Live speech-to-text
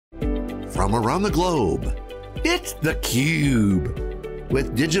from around the globe. It's theCUBE,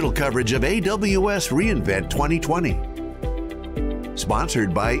 with digital coverage of AWS reInvent 2020.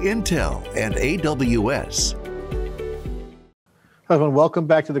 Sponsored by Intel and AWS. Hello everyone, welcome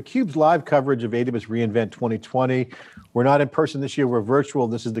back to theCUBE's live coverage of AWS reInvent 2020. We're not in person this year, we're virtual.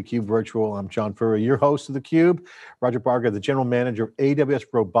 This is theCUBE Virtual. I'm John Furrier, your host of theCUBE. Roger Barga, the General Manager of AWS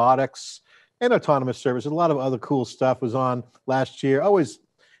Robotics and Autonomous Services. A lot of other cool stuff was on last year. Always,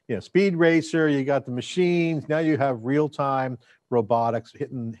 Speed Racer, you got the machines, now you have real-time robotics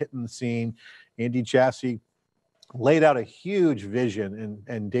hitting the scene. Andy Jassy laid out a huge vision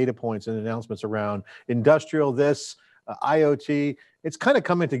and data points and announcements around industrial, IoT. It's kind of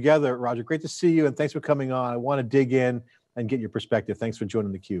coming together, Roger. Great to see you and thanks for coming on. I want to dig in and get your perspective. Thanks for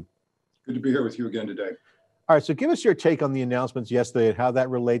joining theCUBE. Good to be here with you again today. All right, so give us your take on the announcements yesterday and how that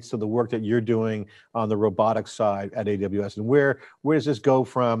relates to the work that you're doing on the robotics side at AWS, and where does this go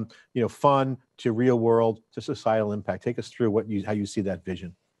from fun to real world to societal impact? Take us through how you see that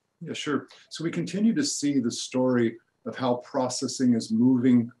vision. Yeah, sure. So we continue to see the story of how processing is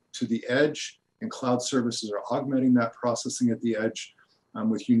moving to the edge, and cloud services are augmenting that processing at the edge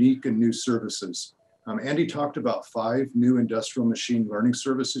with unique and new services. Andy talked about 5 new industrial machine learning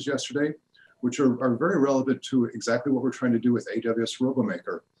services yesterday, which are very relevant to exactly what we're trying to do with AWS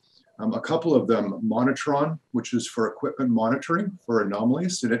RoboMaker. A couple of them, Monitron, which is for equipment monitoring for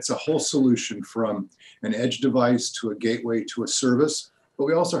anomalies, and it's a whole solution from an edge device to a gateway to a service. But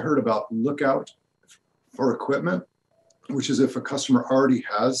we also heard about Lookout for equipment, which is if a customer already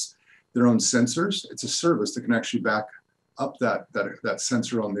has their own sensors, it's a service that can actually back up that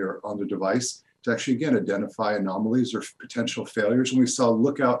sensor on their device to actually, again, identify anomalies or potential failures. And we saw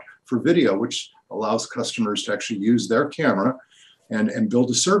Lookout for video, which allows customers to actually use their camera and build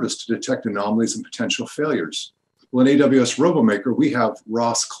a service to detect anomalies and potential failures. Well, in AWS RoboMaker, we have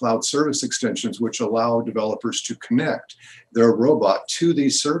ROS Cloud Service extensions, which allow developers to connect their robot to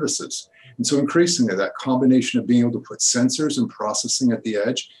these services. And so increasingly, that combination of being able to put sensors and processing at the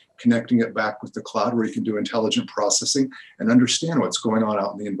edge, connecting it back with the cloud where you can do intelligent processing and understand what's going on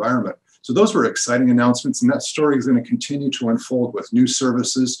out in the environment. So those were exciting announcements, and that story is going to continue to unfold with new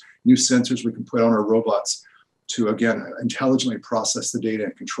services, new sensors we can put on our robots to, again, intelligently process the data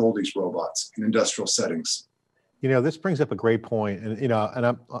and control these robots in industrial settings. This brings up a great point, and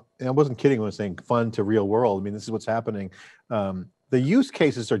I wasn't kidding when I was saying fun to real world. I mean, this is what's happening. The use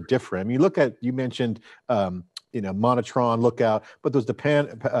cases are different. I mean, you mentioned Monitron, Lookout, but there's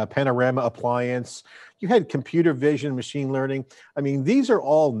the Panorama appliance. You had computer vision, machine learning. I mean, these are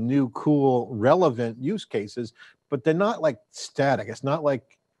all new, cool, relevant use cases, but they're not like static. It's not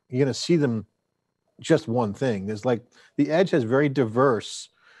like you're going to see them just one thing. There's like, the edge has very diverse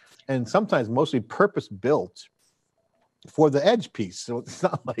and sometimes mostly purpose-built for the edge piece. So it's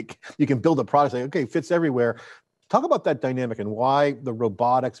not like you can build a product, say, okay, it fits everywhere. Talk about that dynamic and why the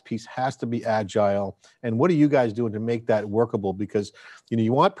robotics piece has to be agile, and what are you guys doing to make that workable? Because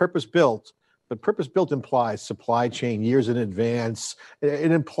you want purpose-built, but purpose-built implies supply chain years in advance.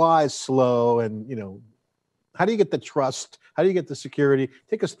 It implies slow, and how do you get the trust? How do you get the security?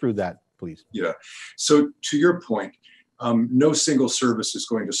 Take us through that, please. Yeah, so to your point, no single service is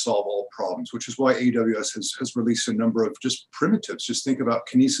going to solve all problems, which is why AWS has released a number of just primitives. Just think about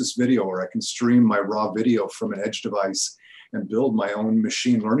Kinesis Video, where I can stream my raw video from an edge device and build my own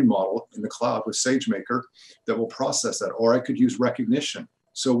machine learning model in the cloud with SageMaker that will process that. Or I could use recognition.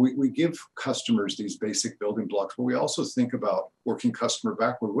 So we give customers these basic building blocks, but we also think about working customer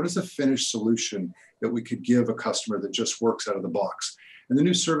backward. What is a finished solution that we could give a customer that just works out of the box? And the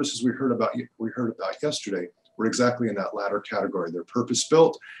new services we heard about yesterday were exactly in that latter category. They're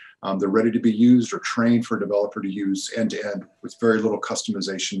purpose-built, they're ready to be used or trained for a developer to use end-to-end with very little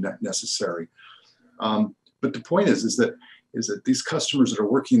customization necessary. But the point is that these customers that are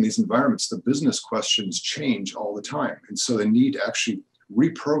working in these environments, the business questions change all the time. And so they need to actually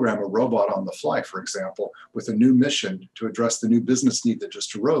reprogram a robot on the fly, for example, with a new mission to address the new business need that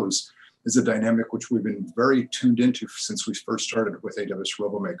just arose, is a dynamic which we've been very tuned into since we first started with AWS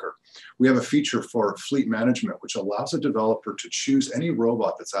RoboMaker. We have a feature for fleet management, which allows a developer to choose any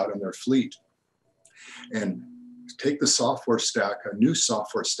robot that's out in their fleet and take the software stack, a new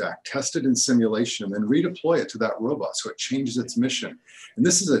software stack, test it in simulation, and then redeploy it to that robot so it changes its mission. And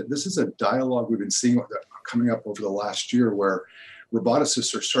this is a dialogue we've been seeing coming up over the last year, where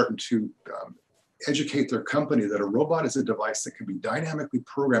roboticists are starting to educate their company that a robot is a device that can be dynamically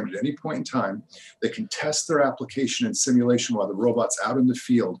programmed at any point in time. They can test their application in simulation while the robot's out in the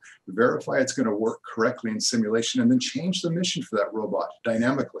field, verify it's going to work correctly in simulation, and then change the mission for that robot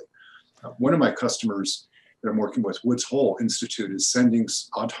dynamically. One of my customers that I'm working with, Woods Hole Institute, is sending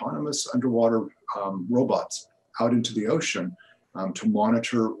autonomous underwater robots out into the ocean to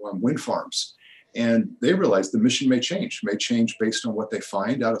monitor wind farms. And they realize the mission may change based on what they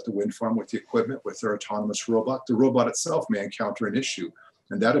find out at the wind farm with the equipment, with their autonomous robot. The robot itself may encounter an issue.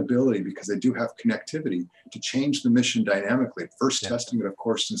 And that ability, because they do have connectivity, to change the mission dynamically, first testing it, of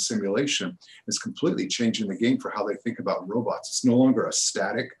course, in simulation, is completely changing the game for how they think about robots. It's no longer a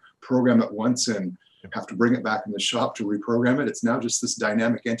static program at once and have to bring it back in the shop to reprogram it. It's now just this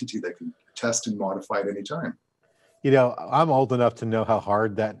dynamic entity that can test and modify at any time. You know, I'm old enough to know how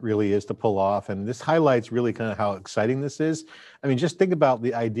hard that really is to pull off. And this highlights really kind of how exciting this is. I mean, just think about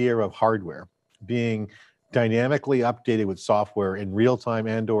the idea of hardware being dynamically updated with software in real time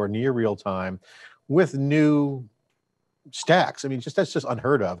and or near real time with new stacks. I mean, that's just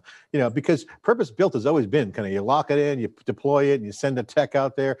unheard of, you know, because purpose built has always been kind of, you lock it in, you deploy it, and you send a tech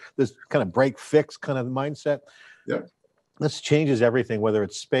out there, this kind of break fix kind of mindset. Yep. This changes everything, whether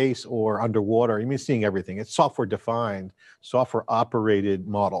it's space or underwater. You mean seeing everything. It's software defined, software operated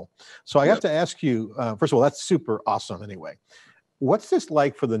model. So I have to ask you, first of all, that's super awesome anyway. What's this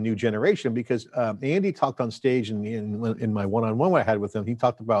like for the new generation? Because Andy talked on stage in my one-on-one I had with him, he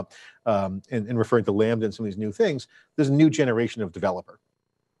talked about, in referring to Lambda and some of these new things, there's a new generation of developer.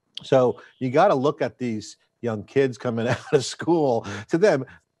 So you got to look at these young kids coming out of school. To them,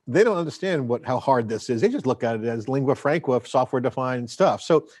 they don't understand how hard this is. They just look at it as lingua franca, software-defined stuff.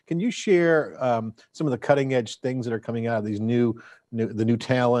 So can you share some of the cutting-edge things that are coming out of these the new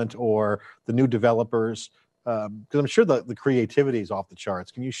talent or the new developers? Because I'm sure the creativity is off the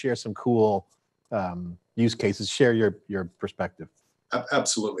charts. Can you share some cool use cases? Share your perspective.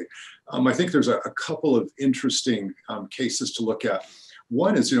 Absolutely. I think there's a couple of interesting cases to look at.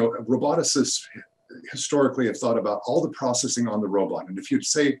 One is, roboticists historically have thought about all the processing on the robot. And if you'd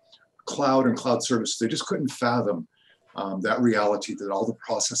say cloud and cloud services, they just couldn't fathom that reality that all the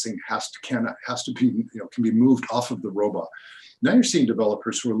processing can be moved off of the robot. Now you're seeing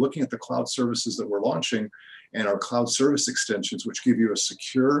developers who are looking at the cloud services that we're launching and our cloud service extensions, which give you a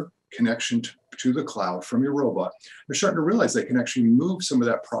secure connection to the cloud from your robot. They're starting to realize they can actually move some of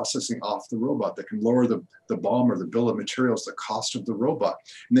that processing off the robot. That can lower the BOM or the bill of materials, the cost of the robot.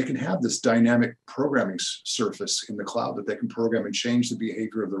 And they can have this dynamic programming surface in the cloud that they can program and change the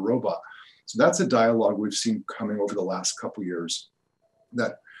behavior of the robot. So that's a dialogue we've seen coming over the last couple of years,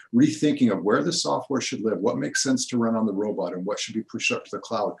 that rethinking of where the software should live, what makes sense to run on the robot and what should be pushed up to the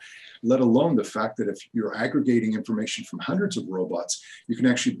cloud, let alone the fact that if you're aggregating information from hundreds of robots, you can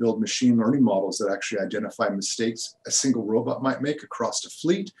actually build machine learning models that actually identify mistakes a single robot might make across a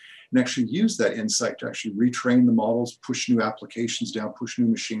fleet and actually use that insight to actually retrain the models, push new applications down, push new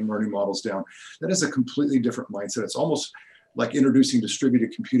machine learning models down. That is a completely different mindset. It's almost like introducing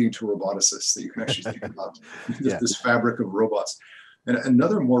distributed computing to roboticists, that you can actually think about this fabric of robots. And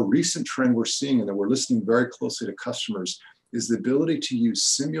another more recent trend we're seeing, and that we're listening very closely to customers, is the ability to use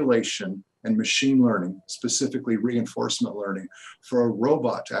simulation and machine learning, specifically reinforcement learning, for a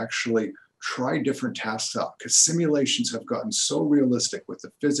robot to actually try different tasks out. Because simulations have gotten so realistic with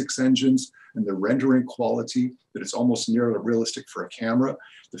the physics engines and the rendering quality that it's almost nearly realistic for a camera.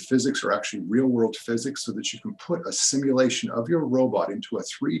 The physics are actually real world physics, so that you can put a simulation of your robot into a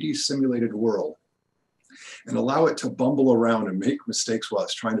 3D simulated world and allow it to bumble around and make mistakes while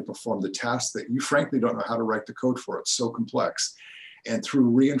it's trying to perform the task that you frankly don't know how to write the code for. It's so complex. And through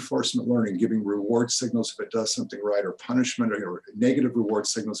reinforcement learning, giving reward signals if it does something right, or punishment or negative reward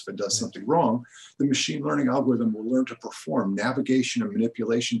signals if it does something wrong, the machine learning algorithm will learn to perform navigation and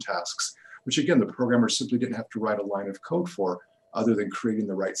manipulation tasks, which again, the programmer simply didn't have to write a line of code for, other than creating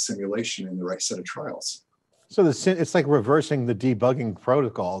the right simulation and the right set of trials. So it's like reversing the debugging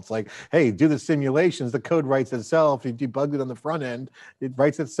protocol. It's like, hey, do the simulations, the code writes itself. You debug it on the front end, it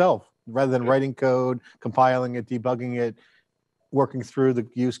writes itself, rather than writing code, compiling it, debugging it, working through the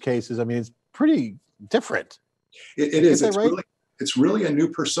use cases. I mean, it's pretty different. It is. It's really a new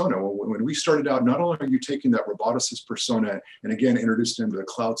persona. When we started out, not only are you taking that roboticist persona and again, introduced into the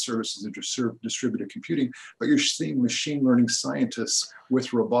cloud services and distributed computing, but you're seeing machine learning scientists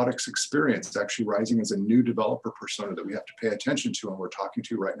with robotics experience actually rising as a new developer persona that we have to pay attention to, and we're talking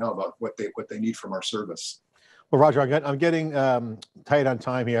to right now about what they need from our service. Well, Roger, I'm getting tight on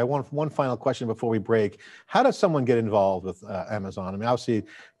time here. I want one final question before we break. How does someone get involved with Amazon? I mean, obviously,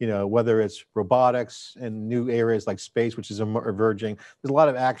 whether it's robotics and new areas like space, which is emerging, there's a lot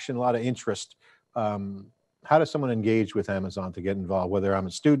of action, a lot of interest. How does someone engage with Amazon to get involved? Whether I'm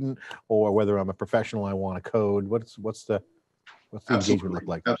a student or whether I'm a professional, I want to code. What's the engagement look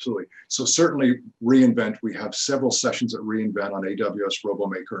like? Absolutely. So certainly reInvent, we have several sessions at reInvent on AWS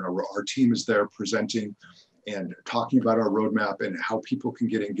RoboMaker, and our team is there presenting and talking about our roadmap and how people can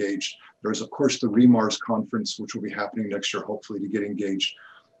get engaged. There's, of course, the REMARS conference, which will be happening next year, hopefully, to get engaged.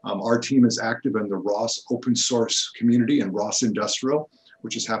 Our team is active in the ROS open source community and ROS Industrial,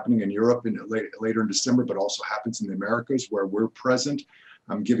 which is happening in Europe later in December, but also happens in the Americas, where we're present,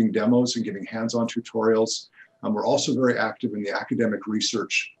 giving demos and giving hands-on tutorials. We're also very active in the academic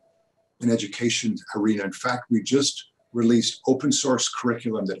research and education arena. In fact, we just released open source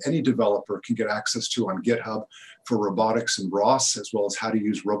curriculum that any developer can get access to on GitHub for robotics and ROS, as well as how to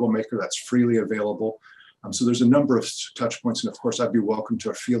use RoboMaker. That's freely available. So there's a number of touch points. And of course, I'd be welcome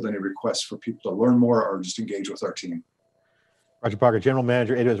to field any requests for people to learn more or just engage with our team. Roger Barga, General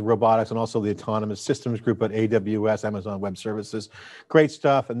Manager, AWS Robotics, and also the Autonomous Systems Group at AWS, Amazon Web Services. Great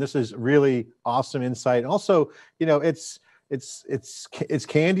stuff, and this is really awesome insight. Also, you know, it's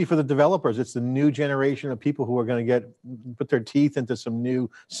candy for the developers. It's the new generation of people who are going to put their teeth into some new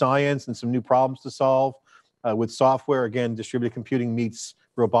science and some new problems to solve with software. Again, distributed computing meets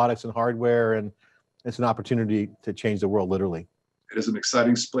robotics and hardware, and it's an opportunity to change the world, literally. It is an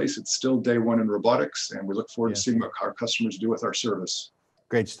exciting space. It's still day one in robotics, and we look forward to seeing what our customers do with our service.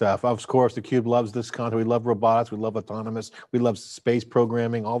 Great stuff. Of course, theCUBE loves this content. We love robotics. We love autonomous. We love space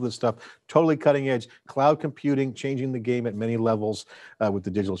programming, all this stuff. Totally cutting edge. Cloud computing, changing the game at many levels with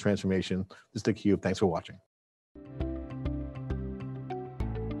the digital transformation. This is theCUBE. Thanks for watching.